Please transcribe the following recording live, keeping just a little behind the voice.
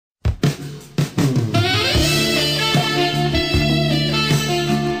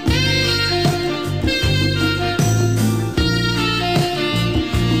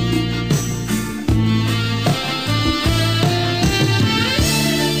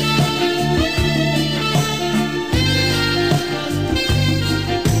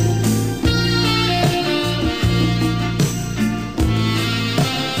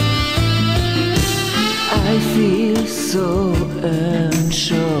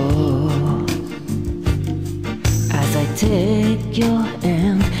take your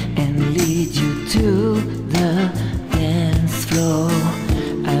hand and lead you to the dance floor.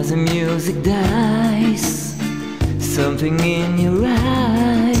 As the music dies, something in your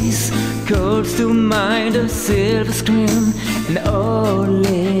eyes calls to mind a silver screen and all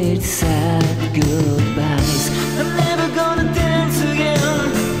its sad goodbyes. I'm never gonna dance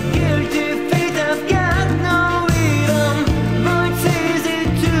again. Guilty feet, I've got no rhythm. But it's easy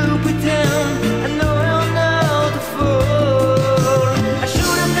to pretend. I know you're not a fool. I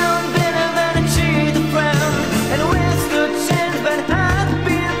should have known better than to cheat a friend and waste a chance, but I've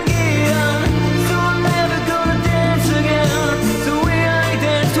been given. So I'm never gonna dance again. So will I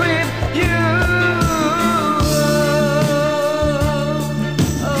dance with you?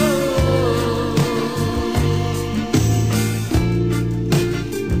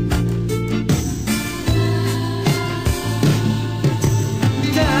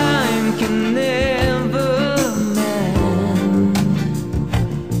 Time can never mend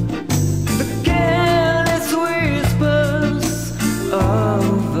the careless whispers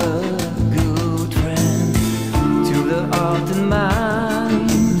of a good friend to the heart and mind.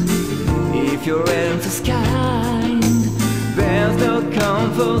 If your answer's kind, there's no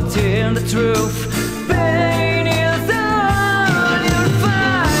comfort in the truth.